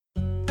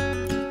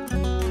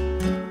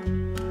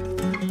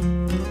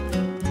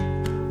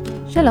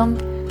שלום,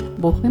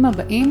 ברוכים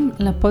הבאים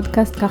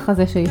לפודקאסט ככה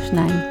זה שיש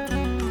שניים.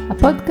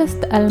 הפודקאסט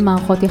על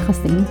מערכות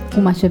יחסים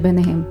ומה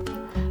שביניהם.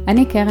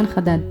 אני קרן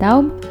חדד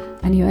טאוב,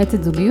 אני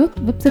יועצת זוגיות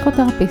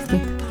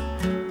ופסיכותרפיסטית.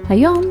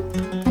 היום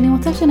אני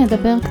רוצה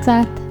שנדבר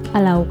קצת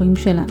על ההורים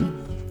שלנו.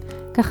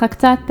 ככה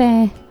קצת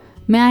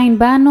מאין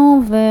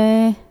באנו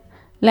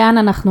ולאן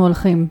אנחנו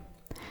הולכים.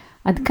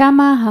 עד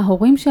כמה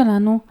ההורים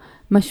שלנו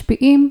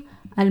משפיעים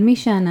על מי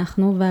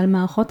שאנחנו ועל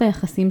מערכות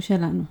היחסים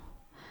שלנו.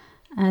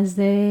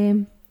 אז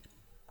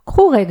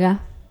קחו רגע,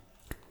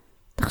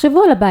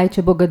 תחשבו על הבית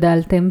שבו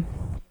גדלתם.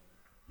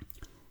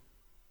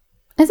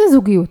 איזה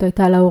זוגיות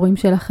הייתה להורים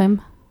שלכם?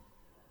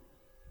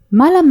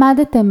 מה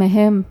למדתם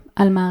מהם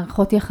על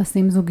מערכות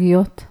יחסים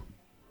זוגיות?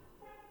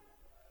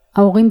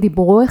 ההורים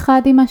דיברו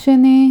אחד עם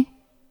השני,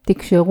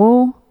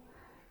 תקשרו,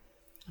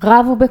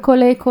 רבו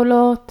בקולי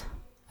קולות,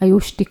 היו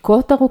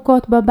שתיקות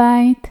ארוכות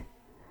בבית,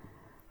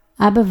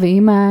 אבא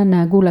ואמא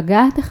נהגו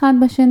לגעת אחד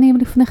בשני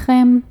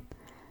לפניכם,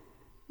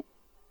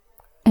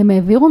 הם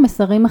העבירו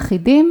מסרים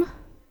אחידים.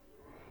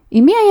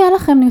 עם מי היה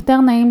לכם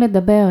יותר נעים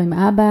לדבר? עם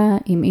אבא,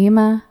 עם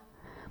אמא?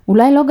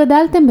 אולי לא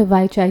גדלתם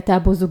בבית שהייתה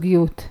בו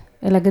זוגיות,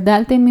 אלא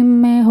גדלתם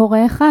עם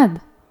הורה אחד.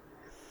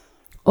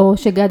 או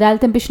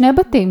שגדלתם בשני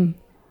בתים,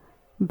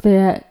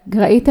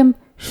 וראיתם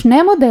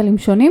שני מודלים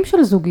שונים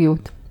של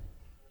זוגיות.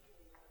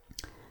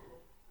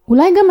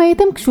 אולי גם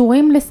הייתם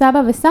קשורים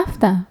לסבא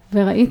וסבתא,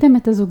 וראיתם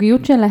את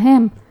הזוגיות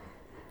שלהם,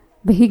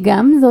 והיא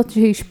גם זאת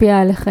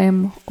שהשפיעה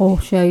עליכם, או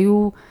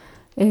שהיו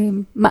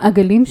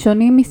מעגלים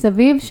שונים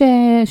מסביב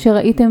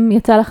שראיתם,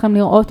 יצא לכם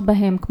לראות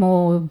בהם,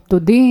 כמו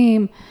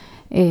דודים,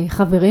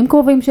 חברים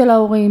קרובים של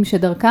ההורים,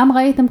 שדרכם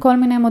ראיתם כל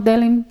מיני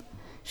מודלים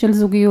של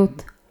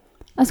זוגיות.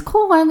 אז קחו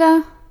רגע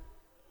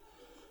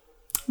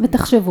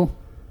ותחשבו.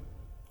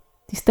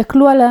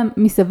 תסתכלו על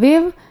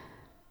מסביב,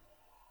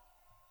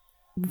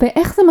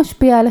 ואיך זה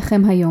משפיע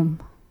עליכם היום.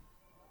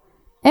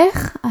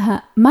 איך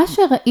מה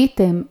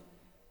שראיתם,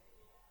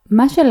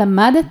 מה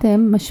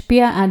שלמדתם,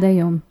 משפיע עד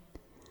היום.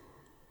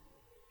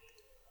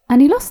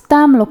 אני לא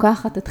סתם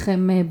לוקחת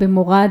אתכם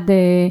במורד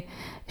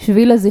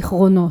שביל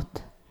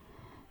הזיכרונות.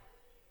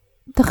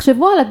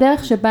 תחשבו על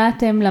הדרך שבה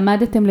אתם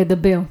למדתם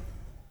לדבר.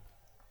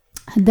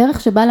 הדרך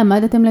שבה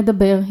למדתם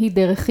לדבר היא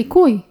דרך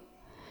חיקוי.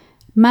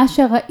 מה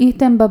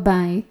שראיתם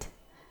בבית,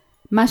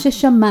 מה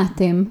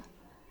ששמעתם,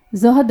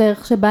 זו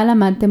הדרך שבה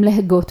למדתם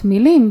להגות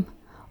מילים.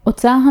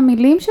 אוצר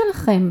המילים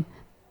שלכם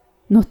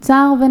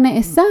נוצר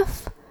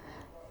ונאסף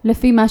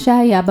לפי מה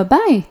שהיה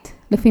בבית,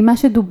 לפי מה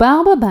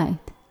שדובר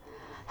בבית.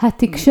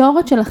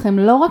 התקשורת שלכם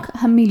לא רק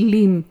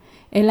המילים,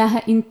 אלא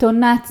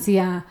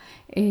האינטונציה,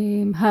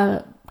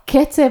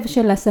 הקצב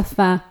של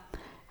השפה,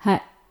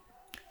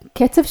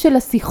 הקצב של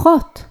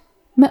השיחות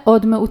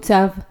מאוד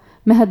מעוצב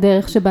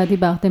מהדרך שבה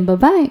דיברתם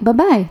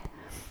בבית.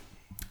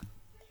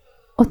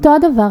 אותו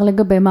הדבר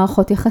לגבי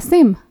מערכות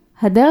יחסים.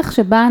 הדרך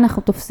שבה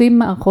אנחנו תופסים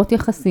מערכות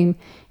יחסים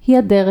היא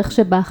הדרך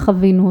שבה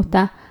חווינו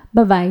אותה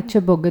בבית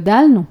שבו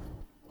גדלנו.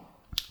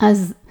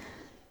 אז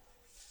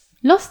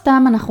לא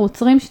סתם אנחנו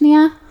עוצרים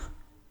שנייה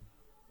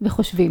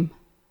וחושבים.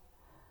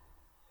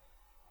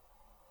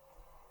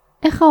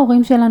 איך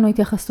ההורים שלנו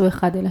התייחסו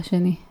אחד אל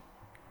השני?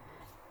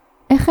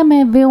 איך הם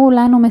העבירו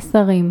לנו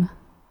מסרים?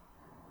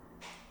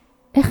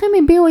 איך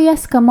הם הביעו אי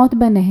הסכמות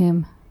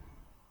ביניהם?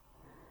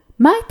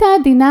 מה הייתה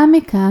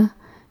הדינמיקה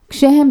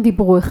כשהם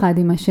דיברו אחד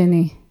עם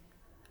השני?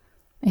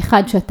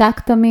 אחד שתק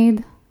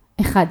תמיד,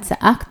 אחד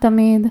צעק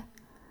תמיד,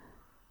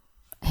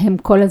 הם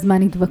כל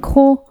הזמן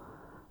התווכחו,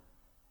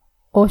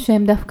 או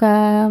שהם דווקא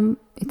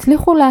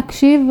הצליחו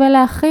להקשיב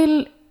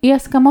ולהכיל אי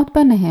הסכמות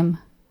ביניהם.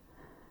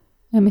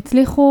 הם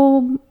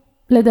הצליחו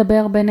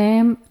לדבר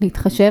ביניהם,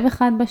 להתחשב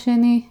אחד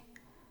בשני,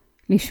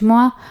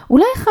 לשמוע.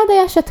 אולי אחד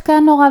היה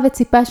שתקן נורא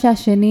וציפה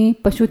שהשני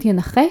פשוט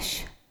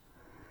ינחש.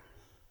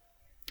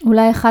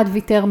 אולי אחד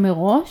ויתר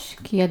מראש,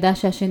 כי ידע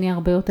שהשני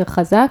הרבה יותר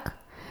חזק.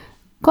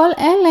 כל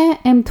אלה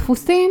הם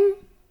דפוסים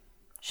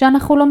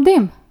שאנחנו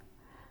לומדים.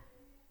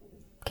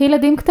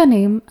 כילדים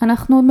קטנים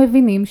אנחנו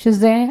מבינים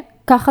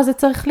ככה זה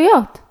צריך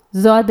להיות.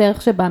 זו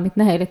הדרך שבה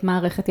מתנהלת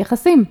מערכת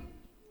יחסים.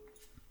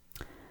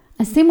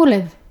 אז שימו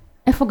לב,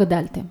 איפה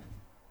גדלתם?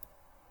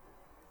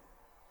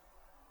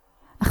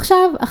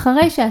 עכשיו,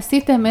 אחרי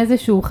שעשיתם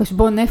איזשהו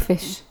חשבון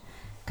נפש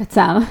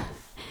קצר,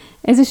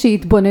 איזושהי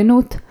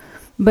התבוננות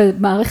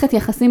במערכת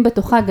יחסים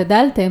בתוכה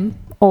גדלתם,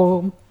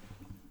 או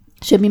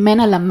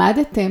שממנה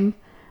למדתם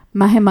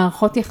מה הם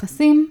מערכות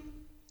יחסים,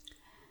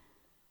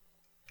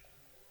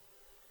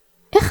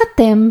 איך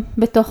אתם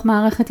בתוך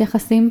מערכת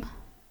יחסים?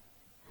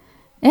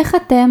 איך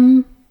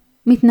אתם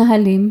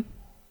מתנהלים?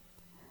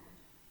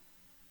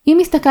 אם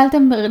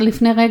הסתכלתם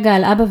לפני רגע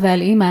על אבא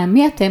ועל אמא,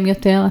 מי אתם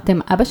יותר? אתם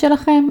אבא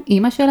שלכם?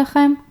 אמא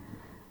שלכם?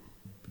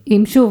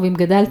 אם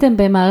גדלתם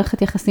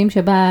במערכת יחסים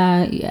שבה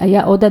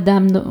היה עוד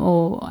אדם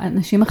או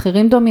אנשים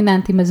אחרים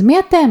דומיננטיים, אז מי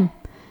אתם?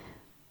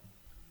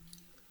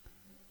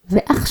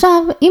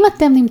 ועכשיו, אם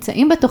אתם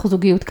נמצאים בתוך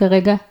זוגיות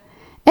כרגע,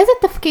 איזה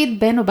תפקיד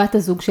בן או בת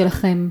הזוג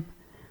שלכם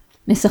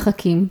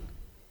משחקים?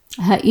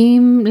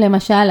 האם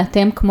למשל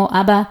אתם כמו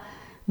אבא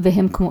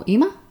והם כמו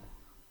אמא?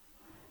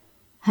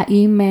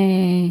 האם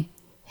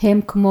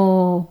הם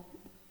כמו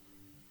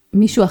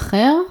מישהו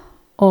אחר,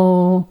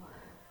 או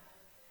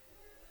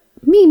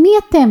מי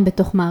אתם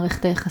בתוך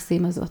מערכת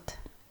היחסים הזאת?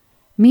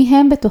 מי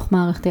הם בתוך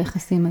מערכת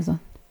היחסים הזאת?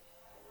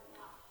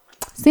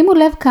 שימו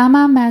לב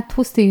כמה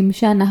מהדפוסים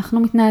שאנחנו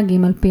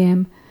מתנהגים על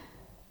פיהם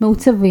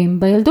מעוצבים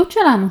בילדות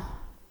שלנו.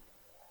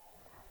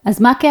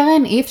 אז מה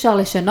קרן? אי אפשר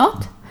לשנות?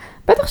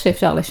 בטח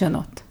שאפשר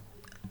לשנות.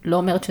 לא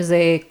אומרת שזה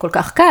כל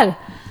כך קל,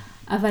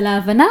 אבל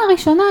ההבנה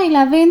הראשונה היא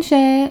להבין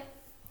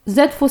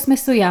שזה דפוס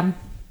מסוים.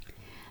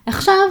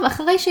 עכשיו,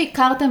 אחרי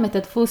שהכרתם את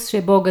הדפוס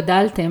שבו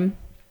גדלתם,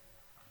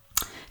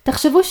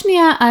 תחשבו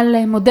שנייה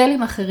על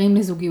מודלים אחרים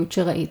לזוגיות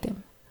שראיתם.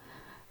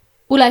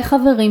 אולי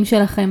חברים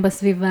שלכם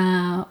בסביבה,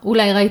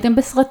 אולי ראיתם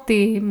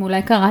בסרטים,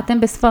 אולי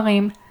קראתם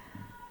בספרים,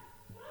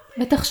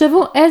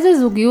 ותחשבו איזה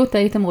זוגיות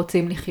הייתם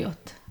רוצים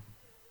לחיות.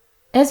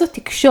 איזו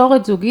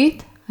תקשורת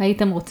זוגית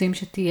הייתם רוצים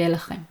שתהיה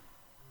לכם.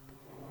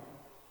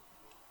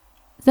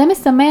 זה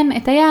מסמן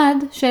את היעד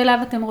שאליו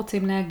אתם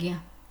רוצים להגיע.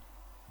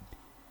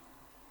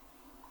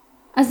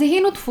 אז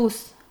זיהינו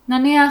דפוס.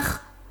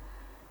 נניח,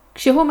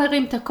 כשהוא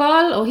מרים את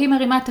הכל, או היא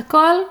מרימה את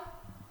הכל,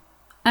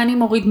 אני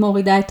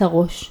מורידה את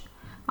הראש.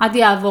 עד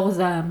יעבור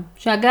זעם.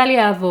 שהגל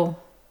יעבור.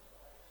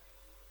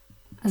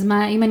 אז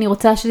מה, אם אני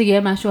רוצה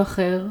שיהיה משהו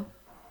אחר,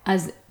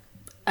 אז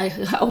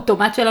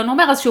האוטומט שלנו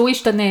אומר, אז שהוא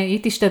ישתנה, היא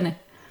תשתנה.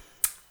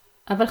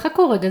 אבל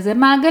חכו רגע, זה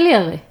מעגלי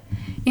הרי.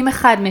 אם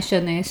אחד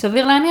משנה,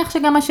 סביר להניח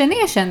שגם השני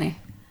ישנה.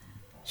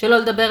 שלא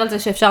לדבר על זה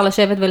שאפשר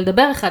לשבת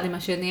ולדבר אחד עם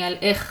השני, על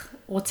איך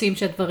רוצים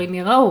שהדברים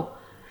ייראו.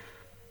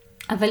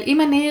 אבל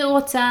אם אני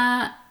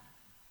רוצה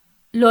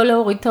לא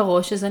להוריד את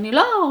הראש, אז אני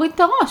לא אוריד את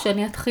הראש,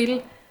 אני אתחיל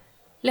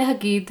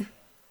להגיד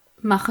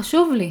מה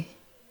חשוב לי.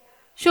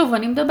 שוב,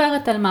 אני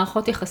מדברת על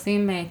מערכות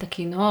יחסים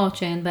תקינות,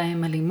 שאין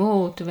בהם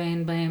אלימות,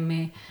 ואין בהם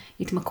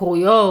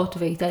התמכרויות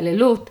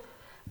והתעללות.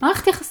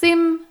 מערכת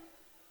יחסים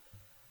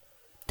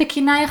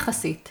תקינה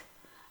יחסית.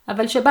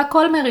 אבל שבה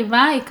כל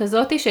מריבה היא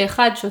כזאת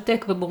שאחד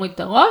שותק ומוריד את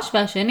הראש,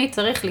 והשני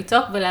צריך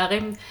לצעוק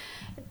ולהרים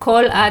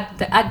קול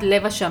עד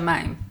לב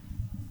השמיים.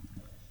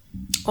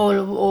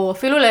 או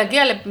אפילו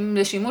להגיע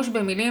לשימוש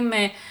במילים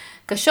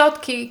קשות,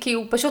 כי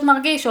הוא פשוט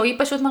מרגיש, או היא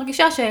פשוט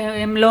מרגישה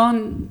שהם לא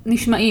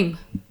נשמעים.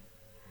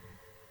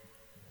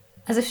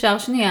 אז אפשר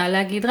שנייה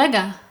להגיד,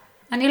 רגע,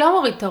 אני לא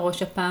מוריד את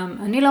הראש הפעם,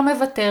 אני לא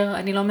מוותר,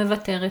 אני לא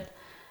מוותרת,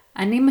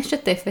 אני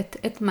משתפת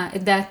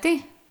את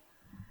דעתי.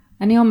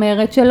 אני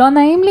אומרת שלא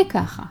נעים לי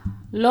ככה,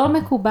 לא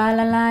מקובל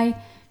עליי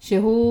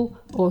שהוא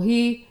או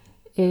היא,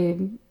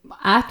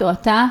 את או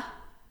אתה,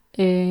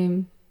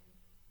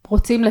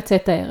 רוצים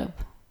לצאת הערב.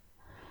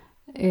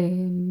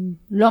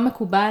 לא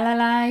מקובל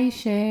עליי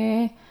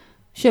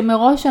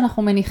שמראש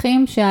אנחנו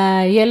מניחים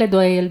שהילד או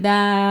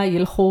הילדה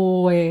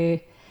ילכו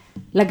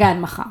לגן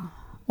מחר,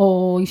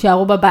 או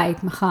יישארו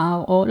בבית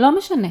מחר, או לא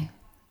משנה.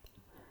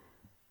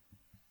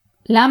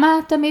 למה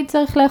תמיד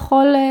צריך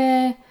לאכול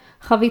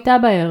חביתה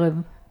בערב?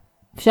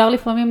 אפשר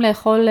לפעמים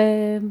לאכול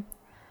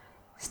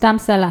סתם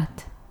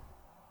סלט.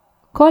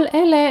 כל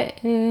אלה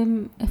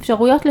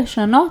אפשרויות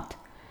לשנות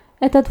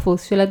את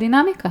הדפוס של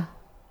הדינמיקה.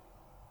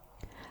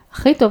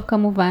 הכי טוב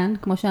כמובן,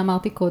 כמו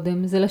שאמרתי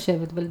קודם, זה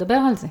לשבת ולדבר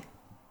על זה.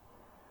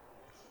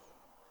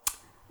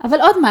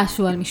 אבל עוד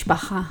משהו על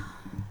משפחה.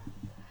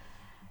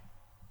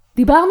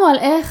 דיברנו על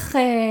איך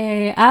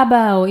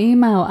אבא או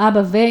אמא, או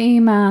אבא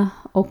ואמא,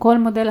 או כל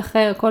מודל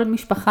אחר, כל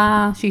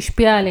משפחה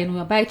שהשפיעה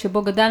עלינו, הבית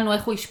שבו גדלנו,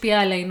 איך הוא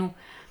השפיע עלינו,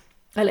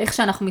 על איך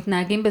שאנחנו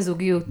מתנהגים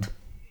בזוגיות.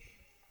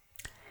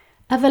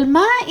 אבל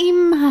מה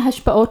עם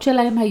ההשפעות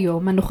שלהם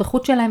היום,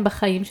 הנוכחות שלהם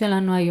בחיים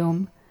שלנו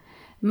היום?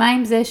 מה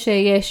עם זה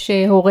שיש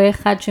הורה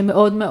אחד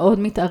שמאוד מאוד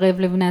מתערב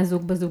לבני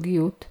הזוג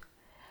בזוגיות?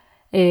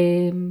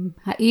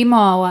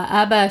 האמא או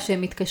האבא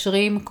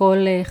שמתקשרים כל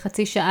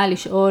חצי שעה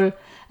לשאול,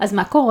 אז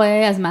מה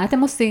קורה? אז מה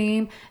אתם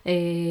עושים?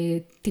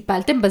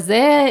 טיפלתם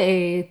בזה?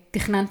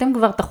 תכננתם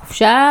כבר את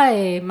החופשה?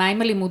 מה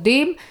עם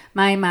הלימודים?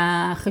 מה עם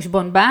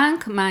החשבון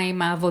בנק? מה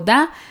עם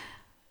העבודה?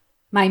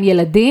 מה עם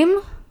ילדים?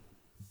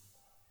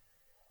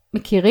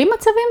 מכירים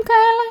מצבים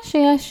כאלה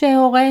שיש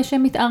הורה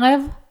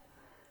שמתערב?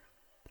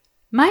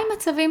 מה עם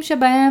מצבים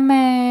שבהם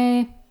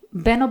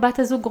בן או בת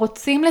הזוג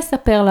רוצים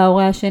לספר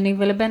להורה השני,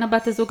 ולבן או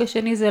בת הזוג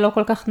השני זה לא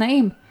כל כך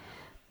נעים?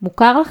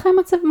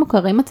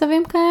 מוכרים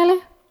מצבים כאלה?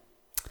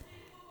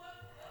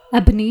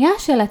 הבנייה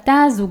של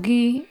התא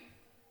הזוגי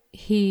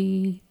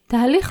היא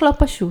תהליך לא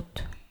פשוט.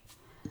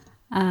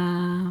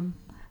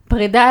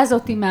 הפרידה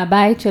הזאת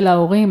מהבית של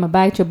ההורים,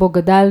 הבית שבו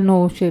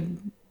גדלנו,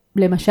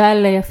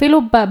 שלמשל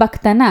אפילו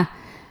בקטנה,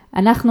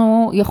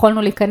 אנחנו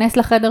יכולנו להיכנס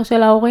לחדר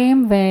של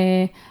ההורים,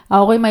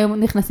 וההורים היו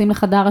נכנסים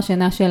לחדר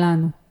השינה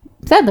שלנו.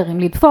 בסדר, אם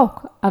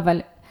לדפוק,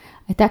 אבל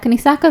הייתה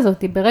כניסה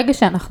כזאת, ברגע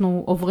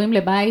שאנחנו עוברים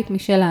לבית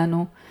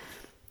משלנו,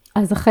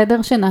 אז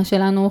החדר שינה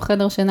שלנו הוא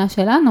חדר שינה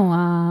שלנו,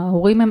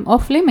 ההורים הם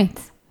off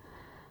limits.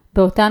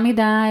 באותה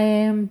מידה,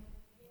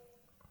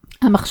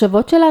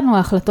 המחשבות שלנו,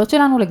 ההחלטות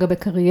שלנו לגבי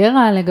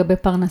קריירה, לגבי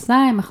פרנסה,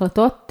 הן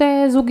החלטות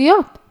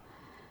זוגיות.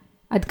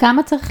 עד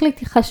כמה צריך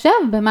להתחשב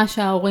במה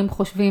שההורים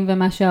חושבים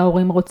ומה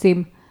שההורים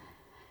רוצים.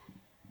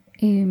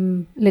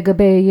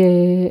 לגבי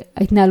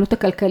ההתנהלות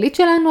הכלכלית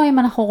שלנו, האם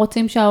אנחנו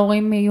רוצים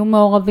שההורים יהיו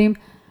מעורבים.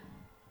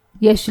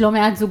 יש לא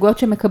מעט זוגות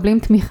שמקבלים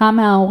תמיכה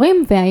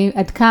מההורים,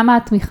 ועד כמה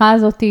התמיכה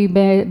הזאת היא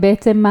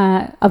בעצם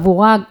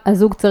עבורה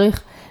הזוג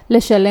צריך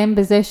לשלם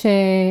בזה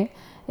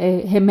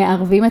שהם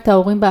מערבים את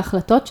ההורים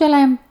בהחלטות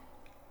שלהם.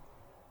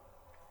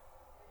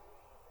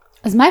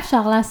 אז מה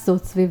אפשר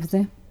לעשות סביב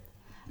זה?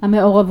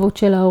 המעורבות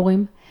של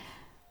ההורים.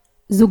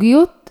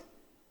 זוגיות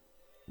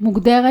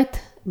מוגדרת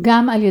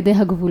גם על ידי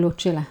הגבולות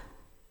שלה.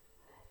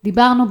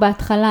 דיברנו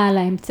בהתחלה על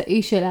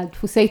האמצעי של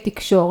דפוסי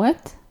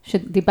תקשורת,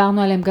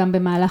 שדיברנו עליהם גם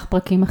במהלך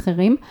פרקים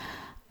אחרים,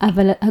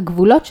 אבל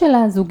הגבולות של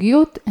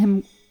הזוגיות הם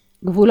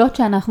גבולות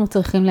שאנחנו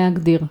צריכים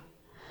להגדיר.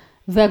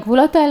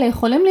 והגבולות האלה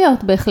יכולים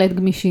להיות בהחלט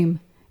גמישים.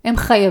 הם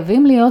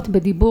חייבים להיות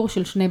בדיבור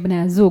של שני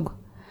בני הזוג.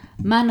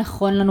 מה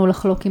נכון לנו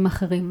לחלוק עם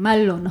אחרים, מה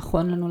לא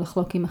נכון לנו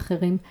לחלוק עם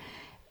אחרים.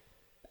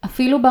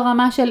 אפילו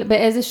ברמה של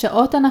באיזה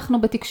שעות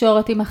אנחנו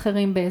בתקשורת עם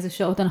אחרים, באיזה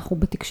שעות אנחנו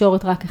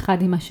בתקשורת רק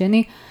אחד עם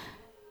השני.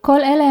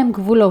 כל אלה הם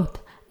גבולות.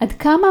 עד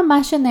כמה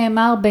מה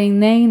שנאמר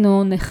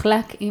בינינו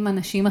נחלק עם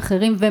אנשים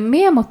אחרים,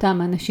 ומי הם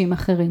אותם אנשים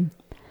אחרים?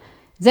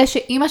 זה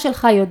שאמא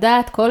שלך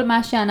יודעת כל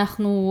מה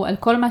שאנחנו, על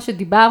כל מה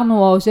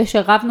שדיברנו, או זה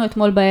שרבנו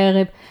אתמול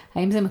בערב,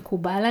 האם זה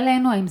מקובל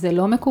עלינו, האם זה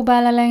לא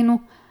מקובל עלינו?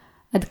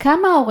 עד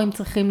כמה ההורים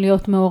צריכים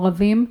להיות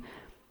מעורבים?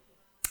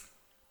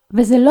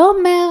 וזה לא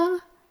אומר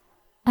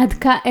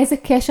איזה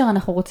קשר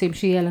אנחנו רוצים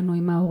שיהיה לנו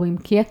עם ההורים,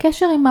 כי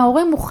הקשר עם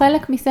ההורים הוא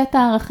חלק מסט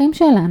הערכים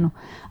שלנו.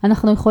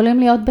 אנחנו יכולים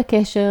להיות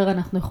בקשר,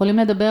 אנחנו יכולים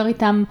לדבר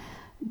איתם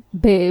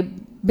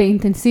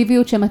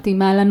באינטנסיביות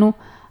שמתאימה לנו,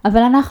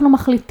 אבל אנחנו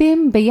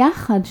מחליטים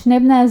ביחד, שני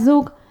בני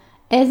הזוג,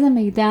 איזה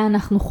מידע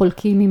אנחנו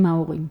חולקים עם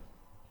ההורים.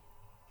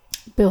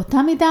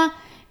 באותה מידה,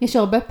 יש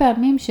הרבה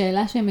פעמים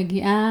שאלה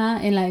שמגיעה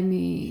אליי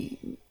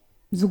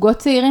מזוגות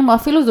צעירים, או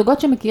אפילו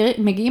זוגות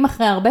שמגיעים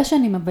אחרי הרבה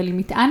שנים, אבל עם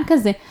מטען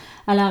כזה,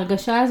 על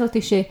ההרגשה הזאת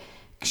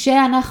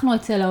שכשאנחנו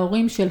אצל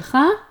ההורים שלך,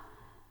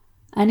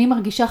 אני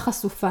מרגישה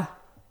חשופה.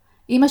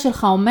 אמא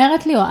שלך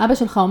אומרת לי, או אבא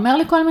שלך אומר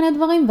לי כל מיני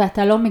דברים,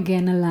 ואתה לא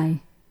מגן עליי.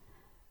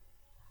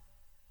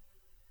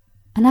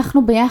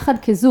 אנחנו ביחד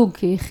כזוג,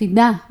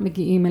 כיחידה,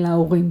 מגיעים אל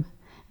ההורים.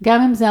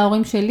 גם אם זה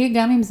ההורים שלי,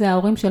 גם אם זה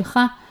ההורים שלך,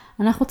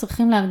 אנחנו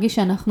צריכים להרגיש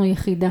שאנחנו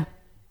יחידה.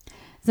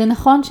 זה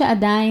נכון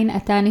שעדיין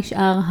אתה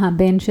נשאר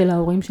הבן של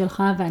ההורים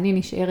שלך, ואני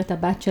נשארת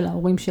הבת של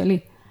ההורים שלי.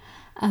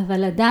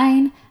 אבל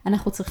עדיין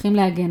אנחנו צריכים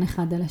להגן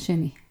אחד על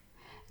השני.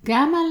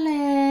 גם על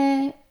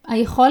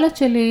היכולת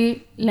שלי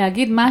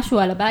להגיד משהו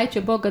על הבית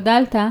שבו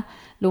גדלת,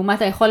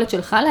 לעומת היכולת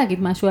שלך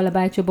להגיד משהו על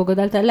הבית שבו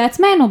גדלת,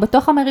 לעצמנו,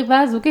 בתוך המריבה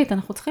הזוגית,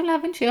 אנחנו צריכים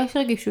להבין שיש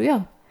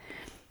רגישויות.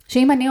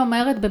 שאם אני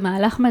אומרת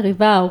במהלך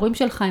מריבה, ההורים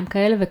שלך הם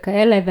כאלה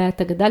וכאלה,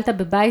 ואתה גדלת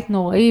בבית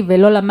נוראי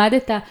ולא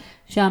למדת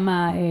שם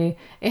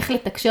איך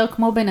לתקשר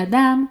כמו בן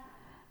אדם,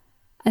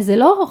 אז זה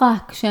לא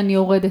רק שאני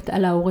יורדת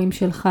על ההורים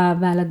שלך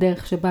ועל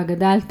הדרך שבה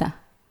גדלת.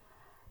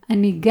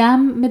 אני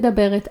גם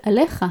מדברת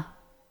עליך.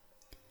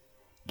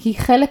 כי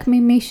חלק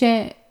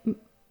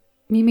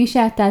ממי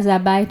שאתה זה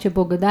הבית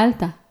שבו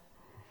גדלת.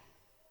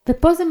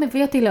 ופה זה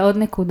מביא אותי לעוד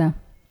נקודה.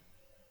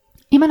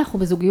 אם אנחנו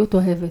בזוגיות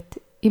אוהבת,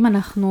 אם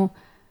אנחנו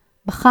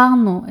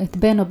בחרנו את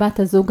בן או בת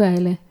הזוג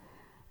האלה,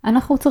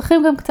 אנחנו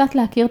צריכים גם קצת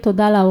להכיר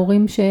תודה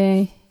להורים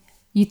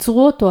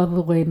שייצרו אותו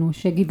עבורנו,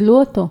 שגידלו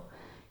אותו,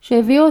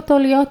 שהביאו אותו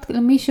להיות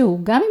מישהו,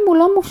 גם אם הוא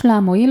לא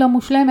מושלם או היא לא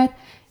מושלמת,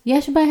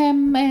 יש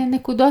בהם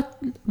נקודות,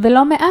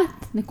 ולא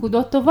מעט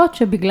נקודות טובות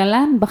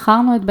שבגללן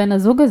בחרנו את בן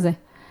הזוג הזה.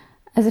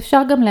 אז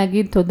אפשר גם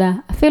להגיד תודה,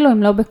 אפילו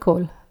אם לא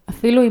בקול,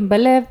 אפילו אם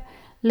בלב,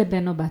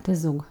 לבן או בת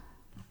הזוג.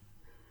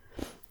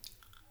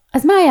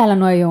 אז מה היה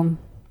לנו היום?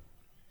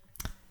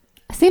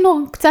 עשינו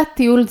קצת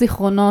טיול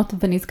זיכרונות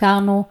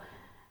ונזכרנו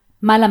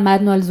מה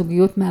למדנו על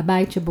זוגיות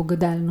מהבית שבו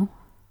גדלנו.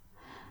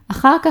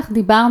 אחר כך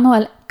דיברנו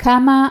על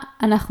כמה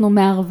אנחנו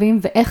מערבים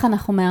ואיך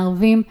אנחנו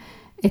מערבים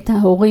את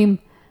ההורים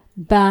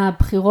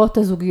בבחירות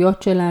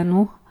הזוגיות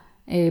שלנו,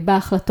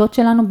 בהחלטות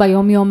שלנו,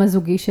 ביום יום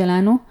הזוגי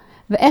שלנו,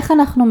 ואיך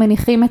אנחנו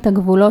מניחים את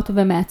הגבולות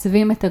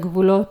ומעצבים את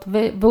הגבולות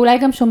ואולי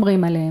גם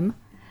שומרים עליהם.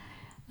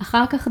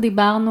 אחר כך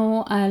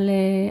דיברנו על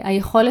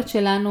היכולת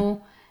שלנו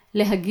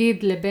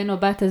להגיד לבן או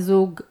בת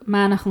הזוג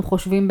מה אנחנו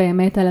חושבים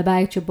באמת על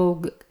הבית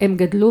שבו הם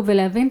גדלו,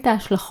 ולהבין את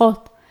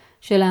ההשלכות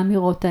של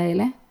האמירות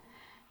האלה.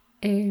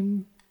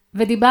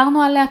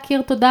 ודיברנו על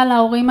להכיר תודה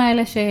להורים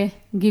האלה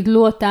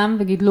שגידלו אותם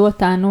וגידלו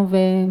אותנו,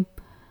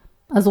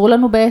 ועזרו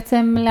לנו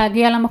בעצם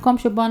להגיע למקום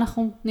שבו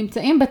אנחנו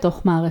נמצאים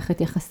בתוך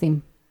מערכת יחסים.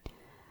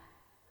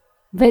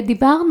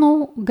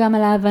 ודיברנו גם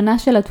על ההבנה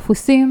של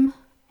הדפוסים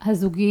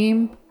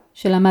הזוגיים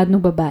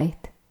שלמדנו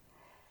בבית.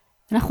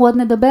 אנחנו עוד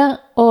נדבר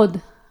עוד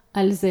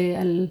על זה,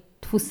 על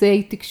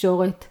דפוסי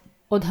תקשורת,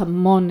 עוד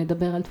המון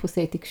נדבר על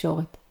דפוסי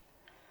תקשורת.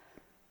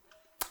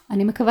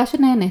 אני מקווה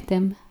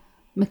שנהנתם,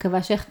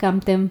 מקווה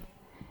שהחכמתם,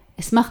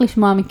 אשמח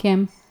לשמוע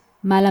מכם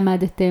מה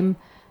למדתם.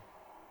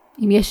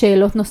 אם יש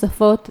שאלות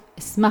נוספות,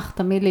 אשמח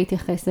תמיד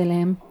להתייחס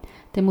אליהם.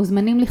 אתם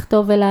מוזמנים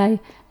לכתוב אליי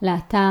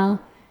לאתר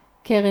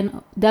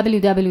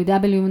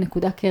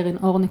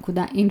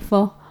www.karenaor.info,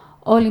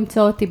 או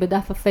למצוא אותי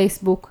בדף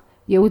הפייסבוק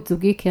ייעוץ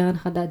זוגי קרן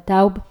חדד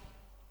טאוב.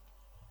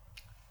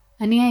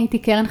 אני הייתי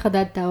קרן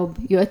חדד טאוב,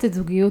 יועצת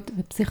זוגיות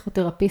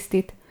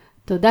ופסיכותרפיסטית.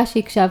 תודה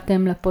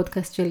שהקשבתם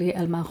לפודקאסט שלי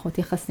על מערכות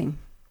יחסים.